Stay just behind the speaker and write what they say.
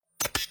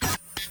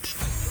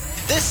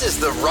This is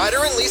the Ryder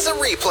and Lisa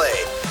replay.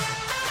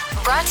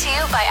 Brought to you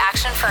by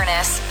Action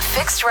Furnace.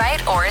 Fixed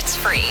right or it's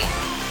free.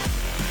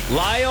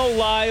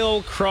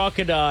 Lyle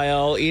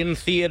Crocodile in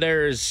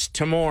theaters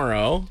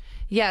tomorrow.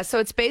 Yeah, so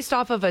it's based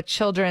off of a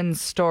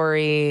children's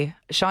story.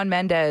 Shawn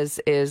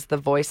Mendes is the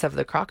voice of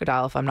the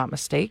crocodile, if I'm not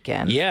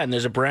mistaken. Yeah, and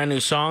there's a brand new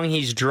song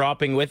he's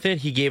dropping with it.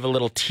 He gave a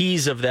little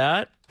tease of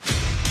that.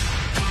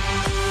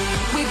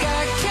 We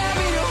got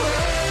carried away.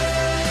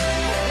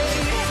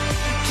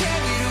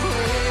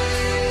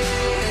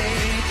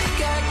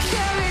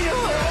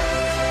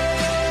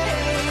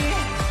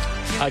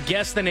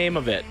 Guess the name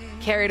of it.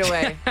 Carried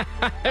away.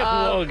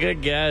 Whoa,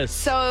 good guess.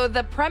 So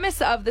the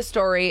premise of the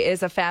story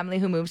is a family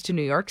who moves to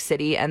New York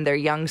City and their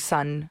young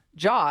son,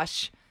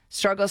 Josh,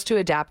 struggles to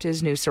adapt to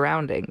his new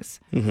surroundings.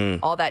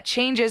 Mm-hmm. All that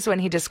changes when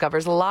he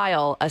discovers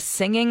Lyle, a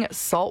singing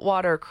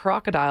saltwater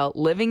crocodile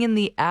living in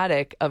the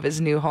attic of his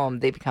new home.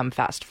 They become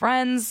fast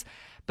friends,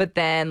 but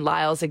then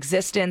Lyle's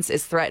existence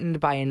is threatened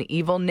by an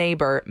evil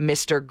neighbor,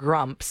 Mr.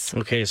 Grumps.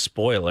 Okay,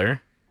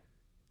 spoiler.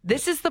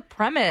 This is the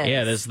premise.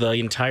 Yeah, this is the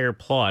entire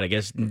plot. I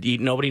guess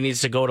nobody needs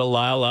to go to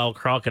Lyle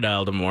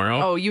Crocodile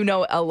tomorrow. Oh, you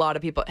know a lot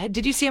of people.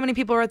 Did you see how many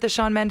people were at the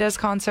Shawn Mendes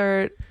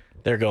concert?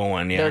 They're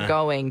going, yeah. They're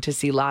going to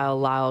see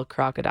Lyle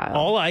Crocodile.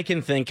 All I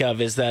can think of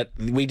is that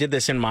we did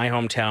this in my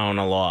hometown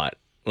a lot.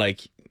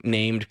 Like,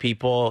 named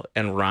people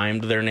and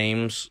rhymed their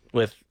names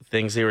with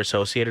things they were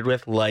associated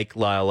with, like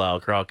Lyle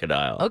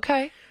Crocodile.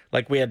 Okay.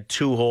 Like, we had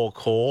Two Hole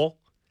Cole.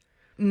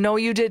 No,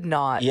 you did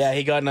not. Yeah,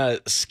 he got in a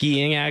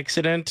skiing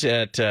accident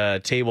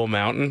at Table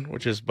Mountain,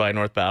 which is by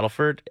North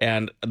Battleford,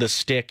 and the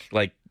stick,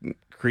 like,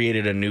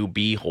 created a new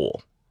bee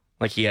hole.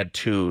 Like, he had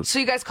two. So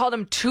you guys called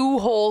him Two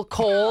Hole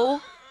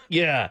Cole?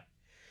 Yeah.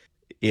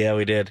 Yeah,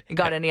 we did. You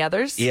got any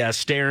others? Yeah,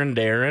 Starin'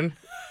 Darren.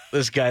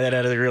 This guy that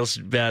had a real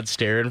bad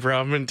staring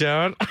problem in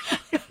town.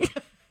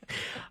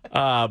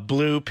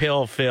 Blue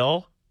Pill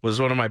Phil was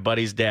one of my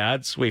buddy's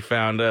dads. We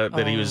found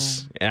that he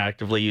was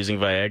actively using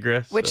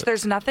Viagra. Which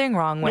there's nothing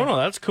wrong with. No,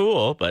 that's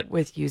cool, but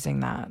with using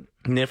that.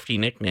 Nifty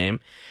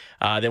nickname.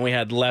 Then we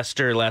had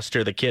Lester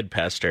the Kid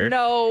Pester.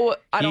 No,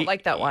 I don't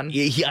like that one.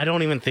 I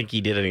don't even think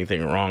he did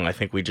anything wrong. I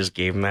think we just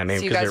gave him that name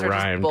so you because guys it are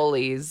just rhymed.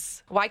 bullies.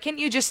 Why can't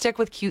you just stick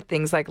with cute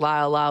things like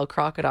Lyle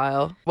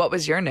Crocodile? What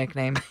was your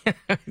nickname?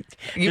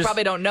 You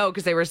probably don't know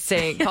because they were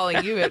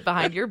calling you it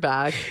behind your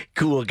back.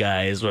 Cool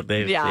guy is what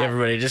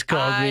everybody just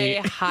called me.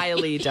 I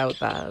highly doubt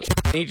that.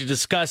 I need to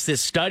discuss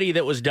this study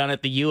that was done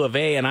at the U of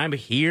A, and I'm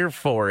here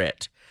for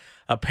it.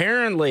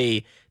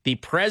 Apparently, the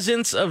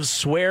presence of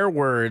swear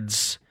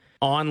words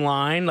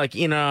online, like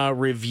in a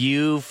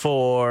review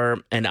for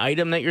an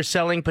item that you're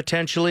selling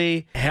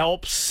potentially,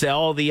 helps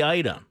sell the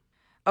item.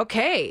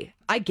 Okay,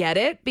 I get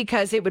it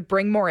because it would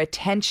bring more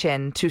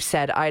attention to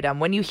said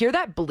item. When you hear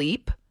that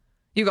bleep,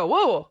 you go,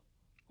 whoa,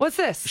 what's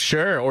this?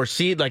 Sure. Or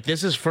see, like,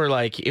 this is for,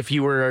 like, if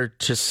you were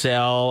to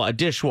sell a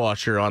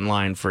dishwasher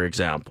online, for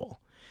example.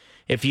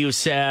 If you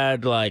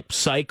said, like,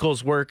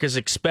 cycles work as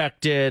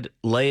expected,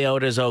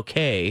 layout is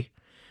okay,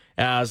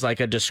 as, like,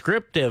 a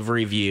descriptive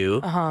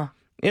review,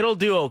 it'll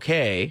do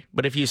okay.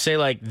 But if you say,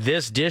 like,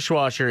 this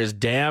dishwasher is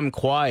damn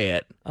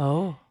quiet,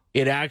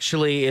 it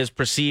actually is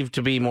perceived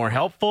to be more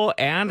helpful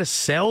and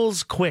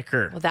sells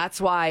quicker. Well, that's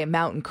why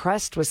Mountain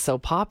Crest was so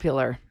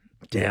popular.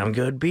 Damn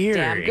good beer.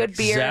 Damn good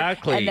beer.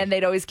 Exactly. And then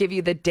they'd always give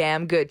you the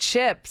damn good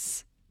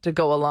chips to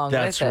go along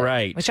with it. That's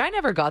right. Which I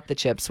never got the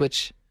chips,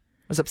 which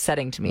was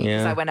upsetting to me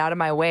because I went out of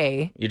my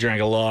way. You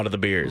drank a lot of the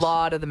beers. A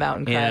lot of the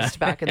Mountain Crest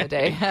back in the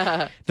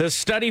day. The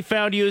study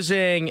found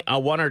using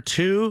one or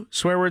two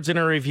swear words in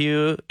a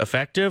review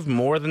effective.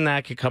 More than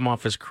that could come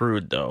off as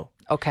crude, though.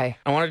 Okay.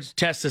 I wanted to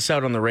test this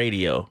out on the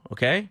radio,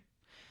 okay?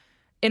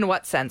 In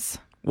what sense?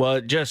 Well,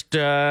 just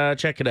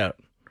check it out.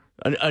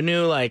 A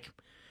new, like,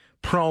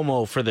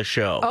 promo for the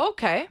show. Oh,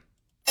 okay.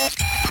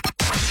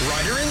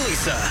 Ryder and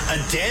Lisa, a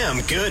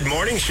damn good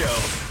morning show.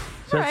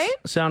 Does that right.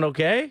 sound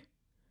okay?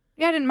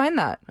 Yeah, I didn't mind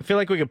that. I feel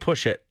like we could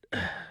push it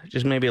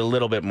just maybe a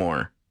little bit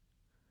more.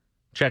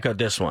 Check out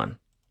this one.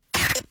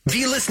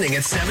 Be listening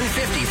at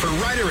 7:50 for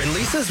Ryder and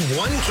Lisa's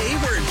 1K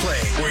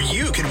wordplay, where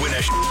you could win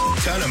a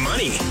ton of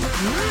money.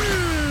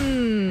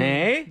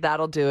 Hey?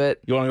 That'll do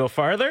it. You want to go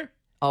farther?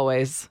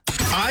 Always.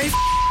 I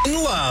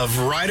love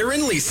Ryder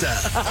and Lisa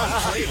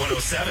on Play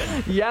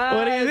 107. Yeah.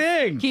 What do you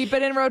think? Keep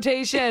it in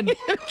rotation.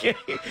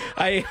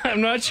 Okay.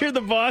 I'm not sure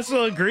the boss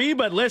will agree,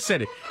 but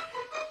listen,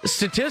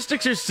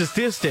 statistics are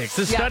statistics.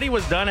 The study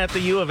was done at the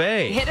U of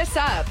A. Hit us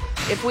up.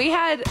 If we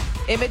had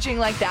imaging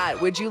like that,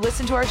 would you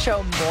listen to our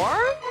show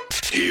more?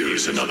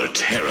 Here's another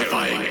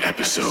terrifying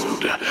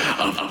episode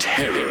of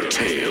Terror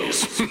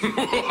Tales.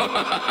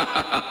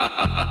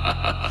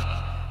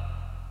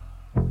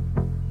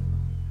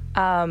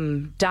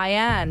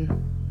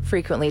 Diane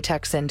frequently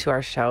texts into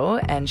our show,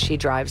 and she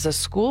drives a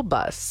school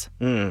bus.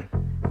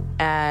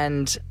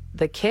 And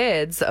the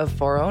kids of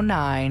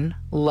 409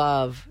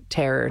 love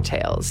Terror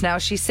Tales. Now,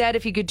 she said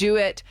if you could do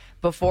it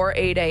before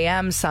 8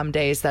 a.m. some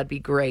days, that'd be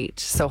great.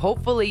 So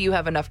hopefully you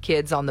have enough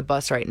kids on the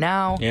bus right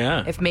now.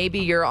 Yeah. If maybe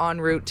you're en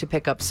route to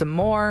pick up some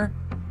more,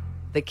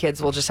 the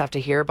kids will just have to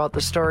hear about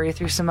the story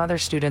through some other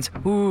students.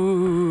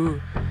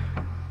 Ooh.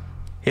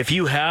 If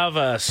you have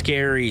a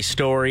scary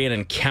story, an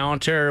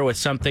encounter with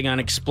something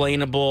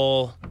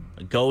unexplainable,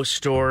 a ghost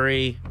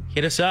story,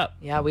 hit us up.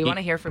 Yeah, we want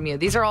to hear from you.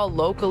 These are all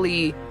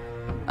locally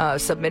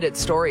submitted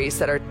stories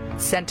that are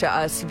sent to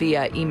us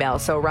via email.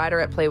 So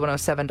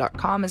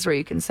rider@play107.com is where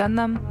you can send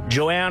them.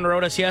 Joanne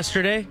wrote us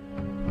yesterday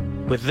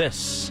with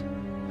this.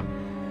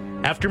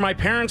 After my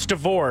parents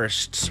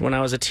divorced, when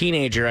I was a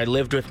teenager, I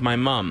lived with my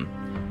mom.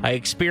 I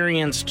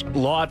experienced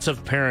lots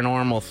of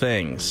paranormal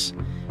things.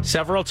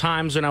 Several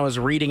times when I was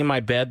reading in my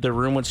bed, the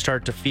room would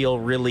start to feel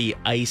really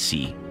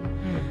icy.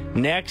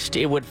 Next,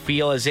 it would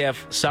feel as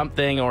if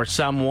something or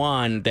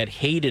someone that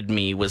hated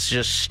me was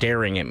just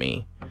staring at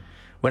me.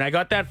 When I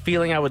got that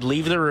feeling, I would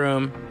leave the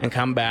room and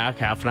come back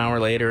half an hour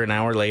later, an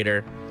hour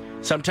later.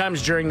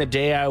 Sometimes during the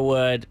day, I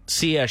would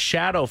see a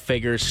shadow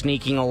figure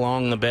sneaking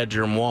along the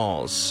bedroom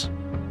walls.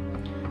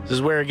 This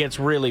is where it gets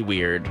really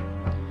weird.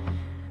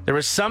 There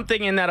was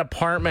something in that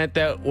apartment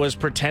that was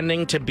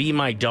pretending to be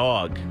my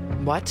dog.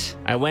 What?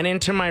 I went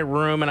into my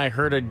room and I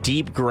heard a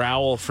deep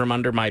growl from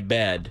under my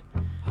bed.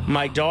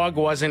 My dog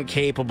wasn't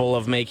capable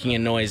of making a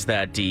noise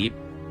that deep,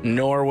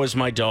 nor was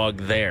my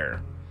dog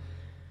there.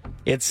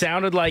 It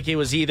sounded like it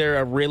was either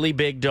a really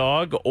big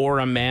dog or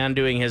a man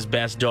doing his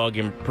best dog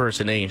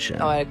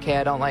impersonation. Oh, okay,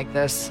 I don't like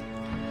this.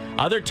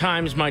 Other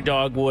times my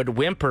dog would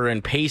whimper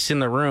and pace in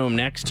the room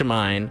next to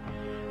mine,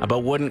 but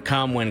wouldn't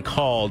come when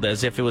called,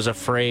 as if it was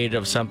afraid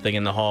of something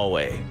in the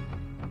hallway.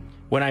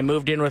 When I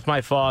moved in with my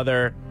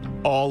father,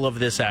 all of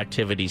this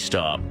activity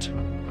stopped.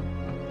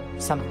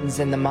 Something's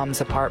in the mom's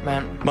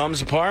apartment.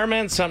 Mom's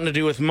apartment? Something to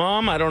do with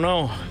mom? I don't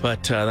know.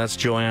 But that's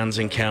Joanne's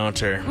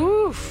encounter.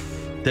 Oof.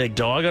 The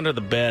dog under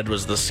the bed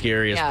was the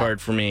scariest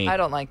part for me. I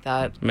don't like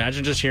that.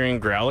 Imagine just hearing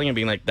growling and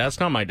being like, that's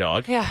not my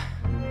dog. Yeah,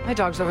 my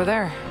dog's over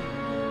there.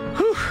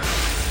 Whew.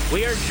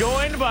 We are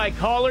joined by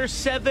caller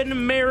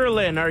 7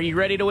 Marilyn. Are you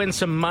ready to win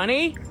some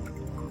money?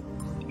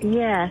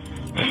 Yes.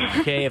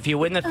 Okay, if you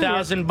win the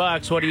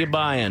 $1,000, what are you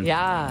buying?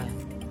 Yeah.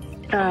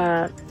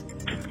 Well,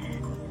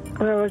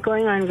 we're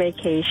going on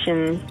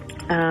vacation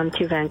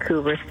to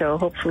Vancouver, so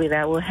hopefully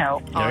that will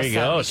help. There you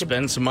go.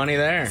 Spend some money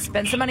there.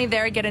 Spend some money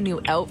there, get a new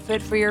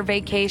outfit for your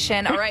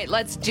vacation. All right,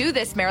 let's do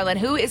this, Marilyn.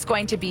 Who is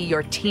going to be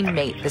your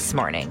teammate this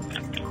morning?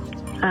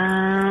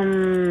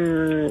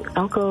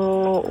 I'll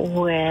go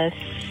with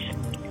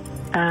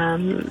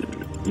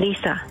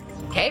Lisa.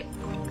 Okay.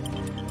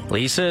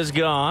 Lisa is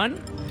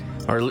gone,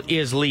 or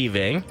is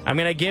leaving. I'm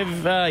gonna give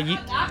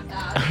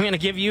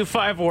you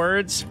 5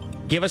 words.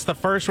 Give us the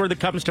first word that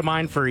comes to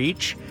mind for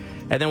each,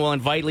 and then we'll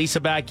invite Lisa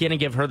back in and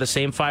give her the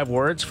same 5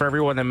 words. For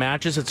everyone that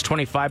matches, it's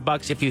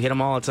 $25. If you hit them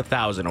all, it's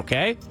 $1,000.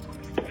 Okay?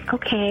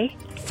 Okay.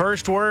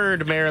 First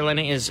word, Marilyn,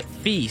 is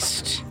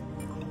feast.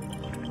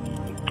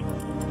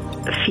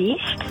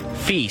 Feast?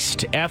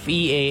 Feast.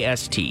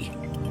 F-E-A-S-T.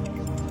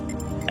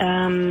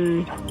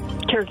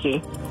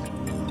 Turkey.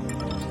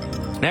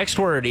 Next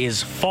word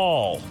is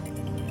fall.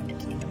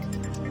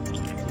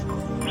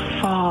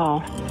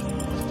 Fall.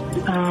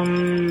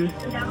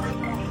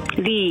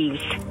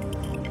 Leaves.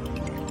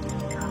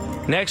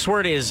 Next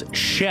word is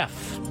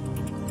chef.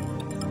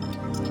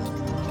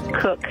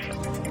 Cook.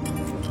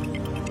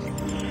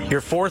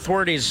 Your fourth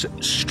word is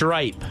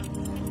stripe.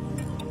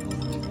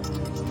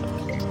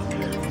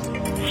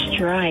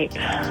 Stripe.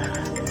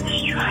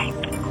 Stripe.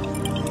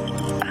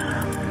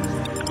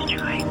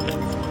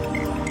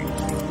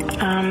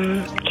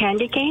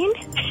 Candy cane?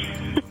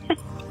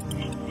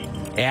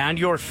 And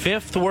your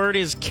fifth word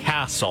is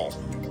castle.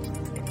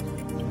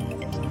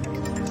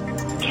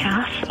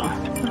 Castle.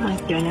 Oh my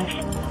goodness.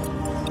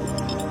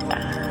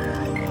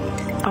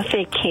 I'll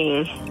say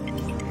king.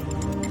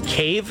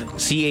 Cave,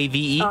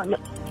 C-A-V-E. Oh, no.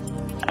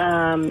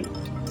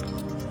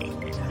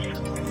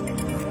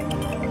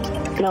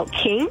 No,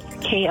 king,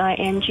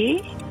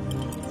 K-I-N-G.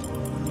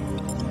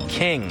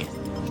 King.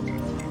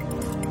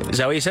 Is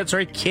that what you said?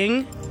 Sorry,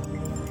 king?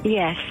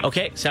 Yes.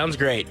 Okay, sounds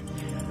great.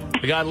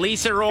 We got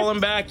Lisa rolling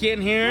back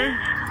in here.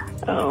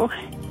 Oh.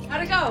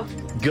 How'd it go?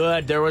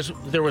 Good. There was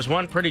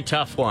one pretty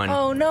tough one.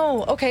 Oh,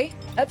 no. Okay.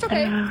 That's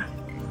okay.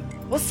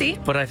 We'll see.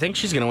 But I think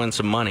she's going to win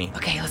some money.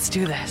 Okay, let's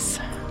do this.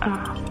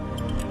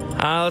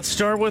 Let's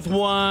start with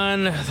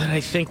one that I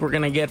think we're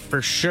going to get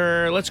for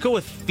sure. Let's go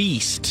with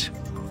feast.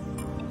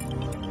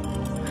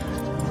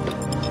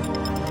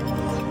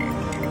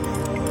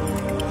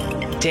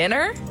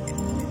 Dinner?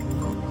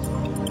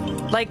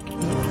 Like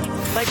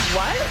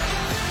what?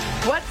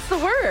 What's the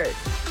word?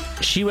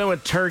 She went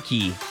with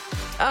turkey.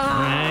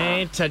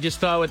 Right? I just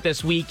thought with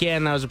this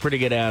weekend, that was a pretty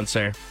good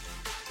answer.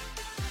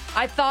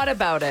 I thought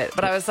about it,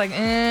 but I was like,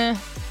 eh.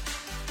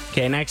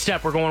 Okay, next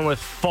up, we're going with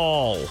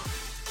fall.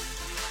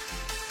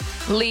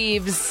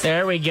 Leaves.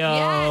 There we go.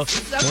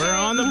 Yes, okay. We're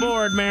on the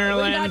board,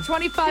 Marilyn. We got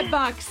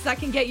 $25. That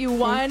can get you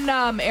one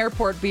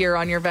airport beer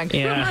on your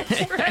Vancouver. Yeah.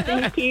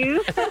 Thank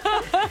you.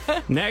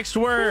 Next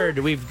word,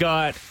 we've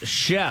got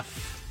chef.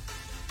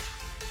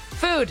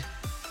 Food.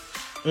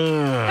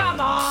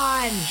 Come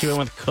on. She went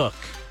with cook.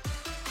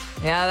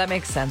 Yeah, that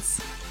makes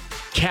sense.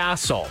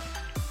 Castle.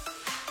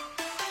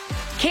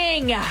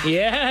 King.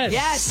 Yes.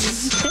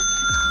 Yes.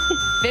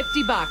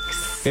 $50.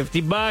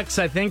 $50.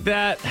 I think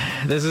that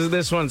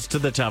this one's to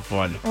the tough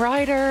one.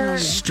 Ryder.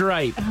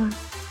 Stripe.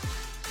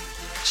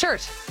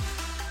 Shirt.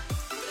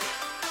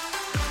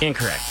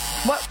 Incorrect.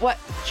 What?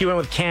 She went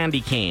with candy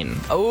cane.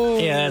 Oh,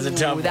 Yeah, that's a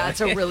tough one. That's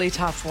a really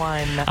tough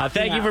one.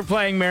 Thank you for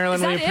playing,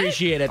 Marilyn. Is We that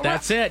appreciate it. Well,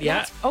 That's it.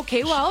 Yeah.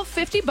 Okay, well,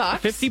 $50. $50.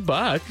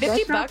 $50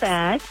 That's not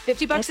bad.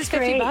 $50 That's is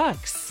great.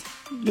 $50.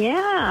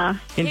 Yeah.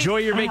 Enjoy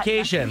your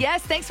vacation.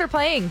 Yes, thanks for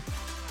playing.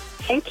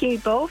 Thank you,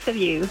 both of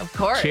you. Of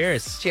course.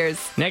 Cheers. Cheers.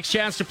 Next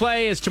chance to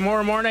play is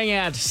tomorrow morning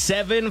at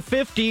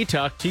 7:50.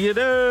 Talk to you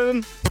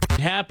then.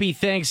 Happy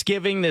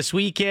Thanksgiving this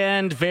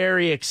weekend.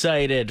 Very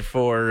excited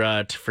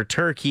for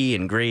turkey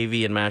and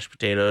gravy and mashed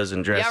potatoes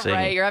and dressing. Yeah,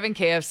 right. You're having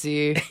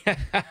KFC.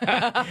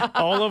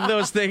 All of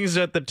those things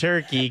with the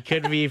turkey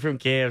could be from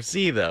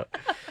KFC, though.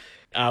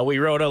 We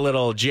wrote a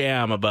little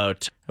jam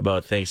about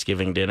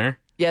Thanksgiving dinner.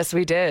 Yes,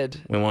 we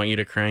did. We want you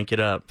to crank it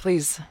up.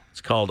 Please.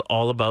 It's called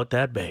All About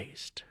That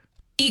Based.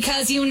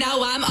 Because you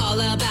know I'm all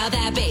about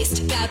that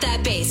based, love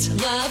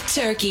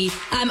turkey.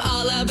 I'm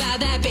all about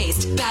that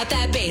based,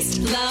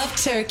 love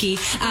turkey.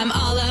 I'm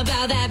all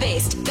about that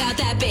based,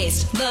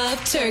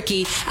 love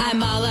turkey.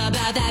 I'm all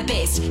about that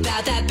based,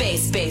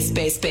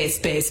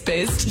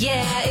 based.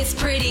 Yeah, it's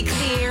pretty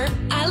clear.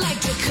 I like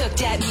to cook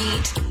that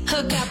meat.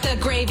 Hook up the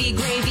gravy,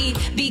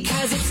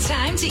 because it's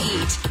time to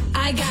eat.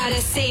 I gotta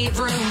save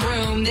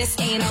room, this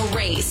ain't a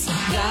race.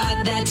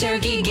 Got that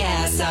turkey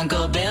gas,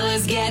 Uncle Bill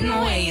is getting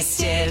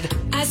wasted.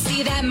 I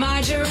see that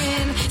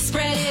margarine,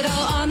 spread it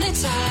all on the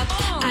top.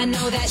 I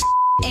know that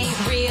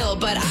ain't real,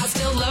 but I'll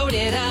still load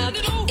it up.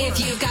 If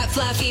you've got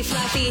fluffy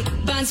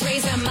buns,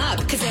 raise them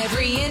up, cause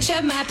every inch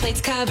of my plate's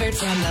covered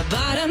from the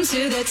bottom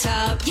to the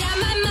top. Yeah,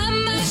 my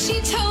mama,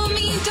 she told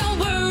me, don't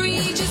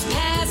worry, just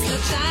pass the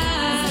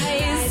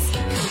thighs.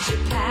 Could you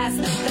pass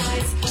the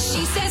thighs?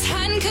 She says,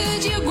 hun,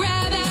 could you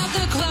grab out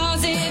the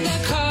closet, the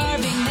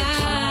carving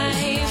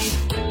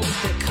knife?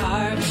 The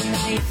carving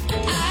knife.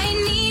 I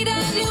need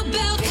a new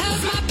belt,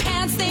 cause my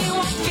pants, they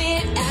won't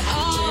fit at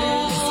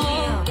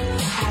all.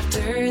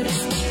 After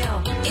this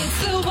meal, it's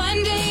the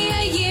one day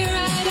a year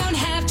I don't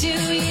have to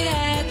eat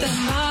at the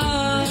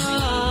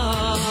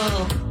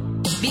mall.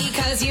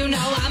 Because you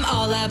know I'm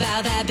all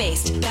about that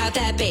based,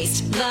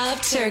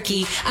 love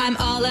turkey. I'm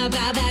all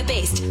about that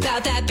based,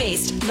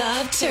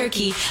 love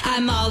turkey.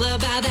 I'm all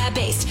about that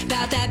based,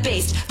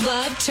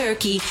 love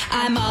turkey.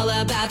 I'm all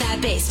about that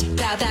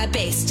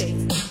based,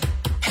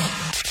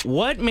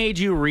 What made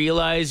you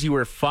realize you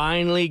were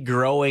finally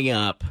growing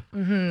up?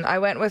 I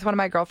went with one of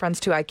my girlfriends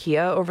to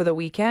IKEA over the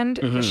weekend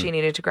because she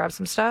needed to grab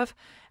some stuff.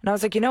 And I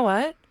was like, you know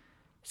what?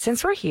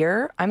 Since we're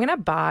here, I'm going to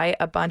buy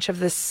a bunch of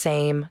the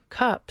same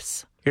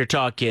cups. You're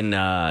talking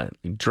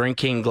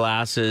drinking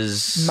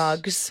glasses,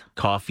 Mugs.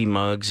 coffee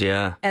mugs,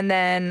 yeah. And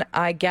then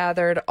I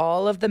gathered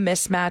all of the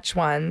mismatched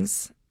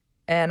ones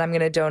and I'm going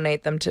to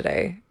donate them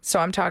today. So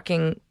I'm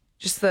talking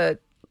just the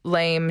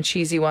lame,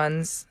 cheesy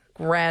ones,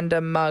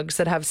 random mugs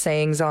that have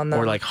sayings on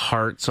them. Or like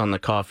hearts on the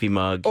coffee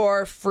mug.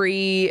 Or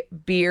free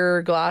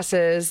beer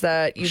glasses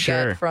that you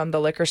get from the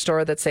liquor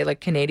store that say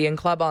like Canadian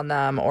Club on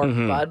them or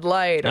Bud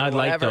Light or I like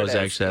whatever those,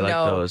 it is. actually.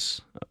 I like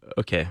those.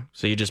 Okay,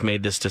 so you just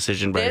made this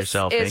decision by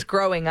yourself. This is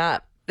growing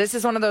up. This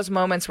is one of those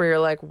moments where you're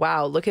like,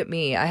 wow, look at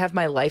me. I have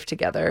my life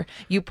together.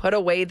 You put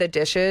away the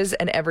dishes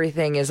and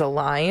everything is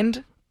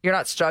aligned. You're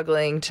not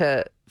struggling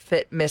to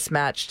fit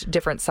mismatched,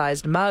 different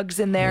sized mugs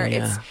in there.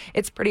 Yeah.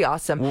 It's pretty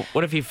awesome.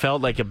 What if you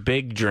felt like a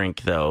big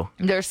drink, though?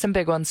 There's some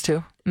big ones,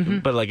 too.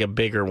 But like a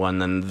bigger one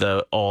than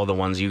all the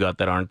ones you got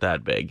that aren't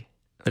that big?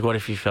 Like what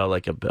if you felt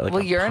like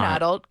well, you're an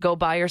adult. Go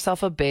buy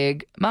yourself a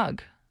big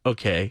mug.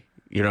 Okay.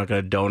 You're not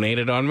going to donate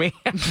it on me?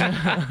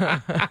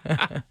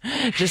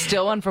 Just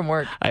steal one from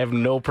work. I have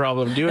no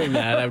problem doing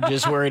that. I'm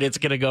just worried it's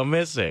going to go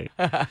missing.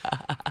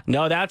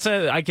 No,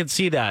 I can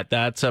see that.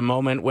 That's a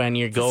moment when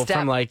you go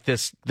from like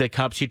the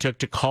cups you took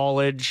to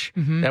college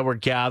that were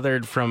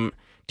gathered from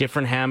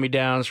different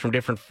hand-me-downs from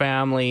different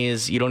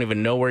families. You don't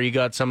even know where you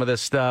got some of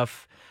this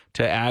stuff,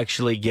 to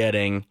actually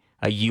getting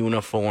a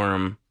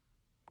uniform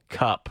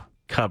cup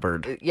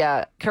cupboard.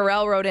 Yeah.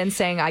 Carell wrote in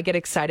saying, I get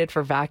excited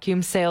for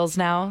vacuum sales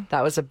now.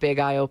 That was a big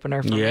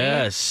eye-opener for me.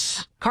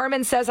 Yes.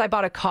 Carmen says, I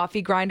bought a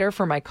coffee grinder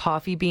for my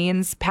coffee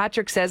beans.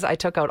 Patrick says, I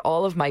took out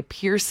all of my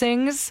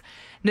piercings.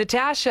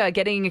 Natasha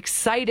getting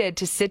excited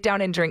to sit down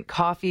and drink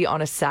coffee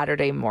on a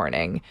Saturday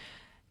morning.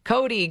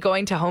 Cody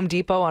going to Home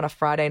Depot on a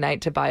Friday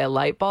night to buy a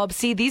light bulb.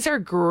 See, these are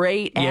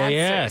great answers.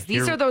 Yeah.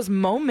 These are those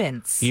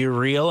moments. You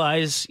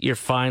realize you're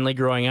finally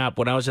growing up.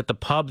 When I was at the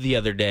pub the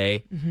other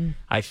day,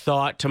 I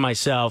thought to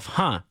myself,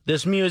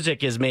 this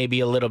music is maybe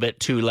a little bit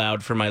too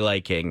loud for my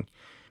liking.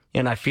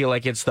 And I feel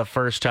like it's the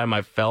first time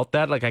I've felt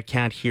that. Like I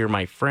can't hear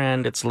my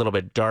friend. It's a little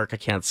bit dark. I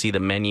can't see the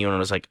menu. And I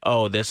was like,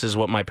 oh, this is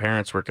what my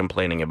parents were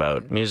complaining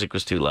about. Music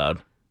was too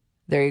loud.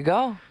 There you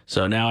go.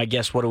 So now I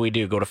guess what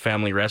do? Go to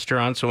family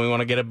restaurants when we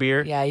want to get a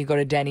beer? Yeah, you go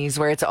to Denny's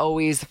where it's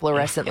always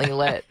fluorescently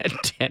lit.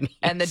 Denny's.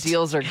 And the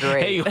deals are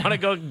great. Hey, you want to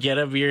go get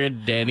a beer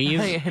at Denny's?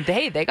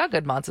 Hey, they got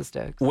good matzo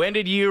sticks. When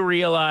did you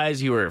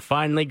realize you were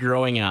finally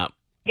growing up?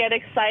 Get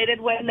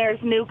excited when there's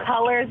new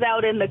colors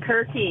out in the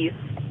Kirkies.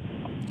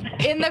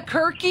 In the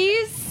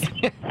Kirkies?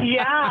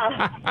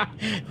 Yeah.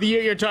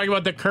 You're talking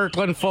about the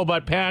Kirkland full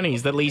butt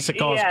panties that Lisa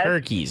calls Yes.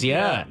 Kirkies.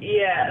 Yeah.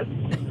 Yes.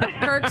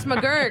 Kirks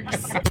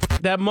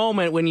McGurks. That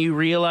moment when you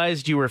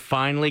realized you were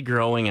finally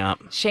growing up.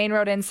 Shane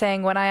wrote in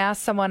saying, when I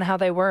asked someone how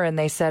they were and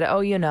they said,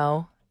 oh, you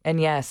know. And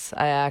yes,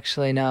 I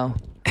actually know.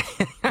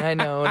 I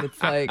know. And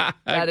it's like,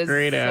 that is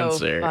Great so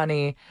answer.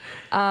 funny.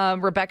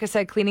 Rebecca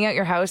said, cleaning out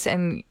your house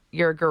and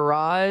your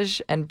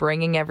garage and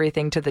bringing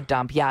everything to the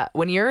dump. Yeah.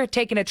 When you're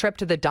taking a trip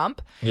to the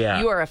dump,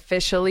 Yeah. you are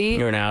officially.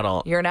 You're an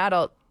adult. You're an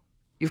adult.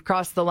 You've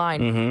crossed the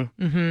line.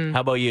 How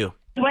about you?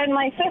 When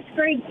my 5th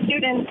grade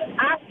students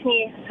ask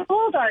me, how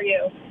old are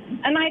you?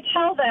 And I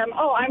tell them,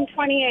 oh, I'm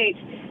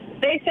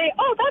 28. They say,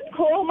 oh, that's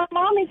cool. My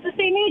mom is the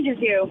same age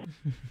as you.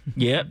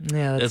 Yep.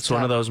 Yeah, that's it's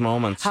one of tough. those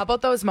moments. How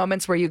about those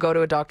moments where you go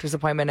to a doctor's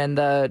appointment and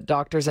the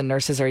doctors and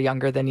nurses are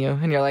younger than you?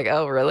 And you're like,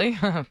 oh, really?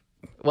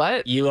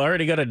 What? You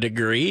already got a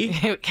degree?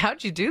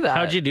 How'd you do that?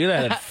 How'd you do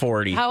that at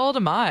 40? How old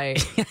am I?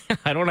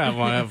 I don't have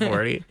one at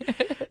 40.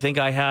 I think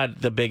I had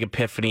the big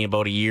epiphany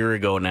about a year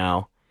ago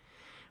now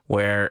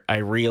where I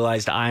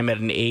realized I'm at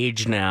an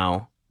age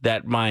now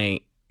that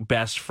my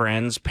best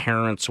friends'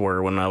 parents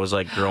were when I was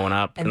like growing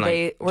up And and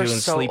they like were doing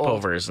so old.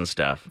 sleepovers and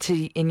stuff.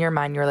 In your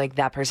mind, you're like,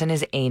 that person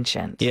is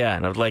ancient. Yeah,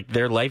 and I was like,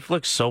 their life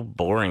looks so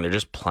boring. They're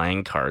just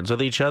playing cards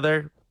with each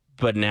other.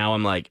 But now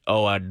I'm like,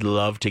 oh, I'd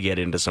love to get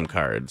into some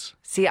cards.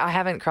 See, I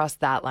haven't crossed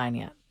that line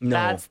yet. No.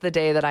 That's the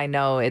day that I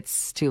know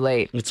it's too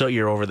late. So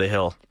you're over the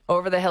hill.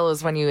 Over the hill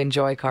is when you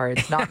enjoy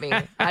cards, not me.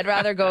 I'd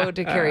rather go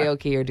to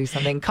karaoke or do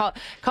something.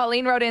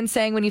 Colleen wrote in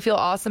saying, when you feel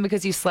awesome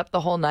because you slept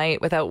the whole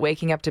night without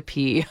waking up to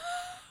pee.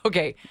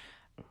 Okay,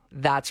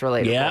 that's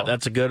relatable. Yeah,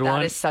 that's a good one.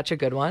 That is such a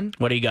good one.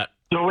 What do you got?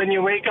 So when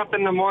you wake up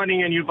in the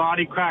morning and your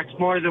body cracks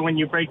more than when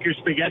you break your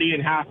spaghetti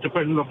in half to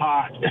put in the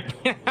pot.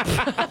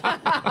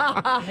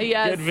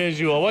 Yes. Good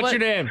visual. What's your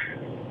name?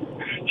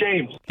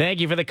 James. Thank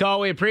you for the call.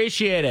 We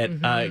appreciate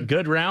it.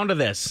 Good round of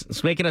this.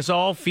 It's making us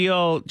all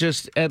feel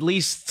just at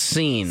least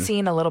seen.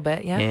 Seen a little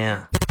bit, yeah.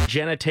 Yeah.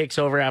 Jenna takes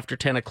over after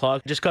 10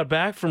 o'clock. Just got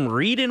back from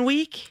reading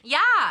week. Yeah.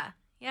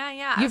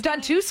 You've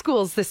done 2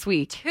 schools this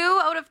week. 2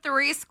 out of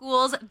 3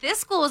 schools. This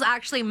school was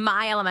actually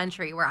my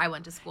elementary where I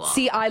went to school.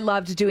 See, I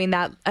loved doing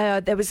that.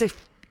 That was a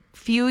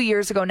few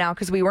years ago now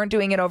because we weren't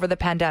doing it over the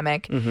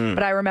pandemic.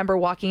 But I remember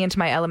walking into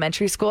my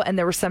elementary school and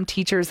there were some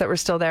teachers that were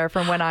still there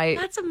from when I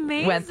That's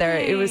amazing. went there.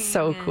 It was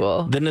so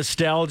cool. The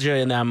nostalgia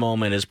in that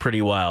moment is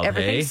pretty wild,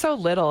 Everything's hey? so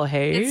little,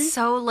 hey? It's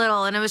so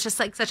little, and it was just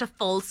like such a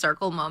full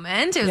circle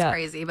moment. It was Yeah.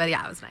 crazy, but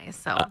yeah, it was nice.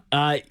 So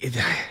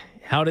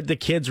How did the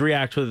kids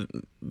react when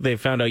they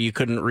found out you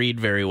couldn't read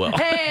very well?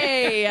 Hey!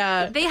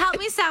 they helped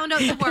me sound out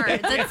the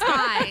words. It's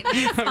fine.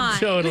 It's fine. I'm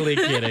totally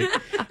kidding.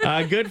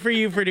 Good for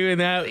you for doing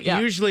that. Yeah.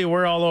 Usually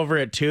we're all over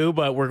it too,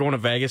 but we're going to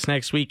Vegas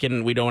next week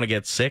and we don't want to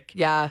get sick.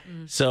 Yeah.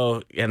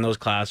 So in those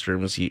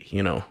classrooms,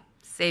 you know.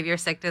 Save your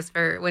sickness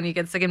for when you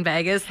get sick in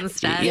Vegas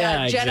instead.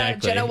 Yeah, Jenna,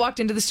 exactly. Jenna walked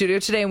into the studio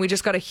today and we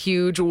just got a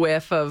huge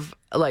whiff of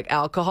like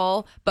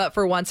alcohol, but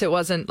for once it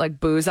wasn't like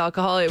booze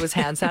alcohol, it was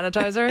hand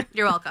sanitizer.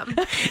 You're welcome.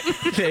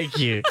 Thank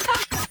you.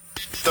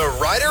 The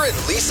Ryder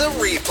and Lisa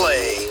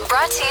replay.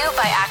 Brought to you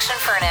by Action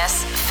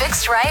Furnace.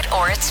 Fixed right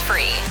or it's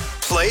free.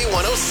 Play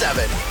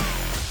 107.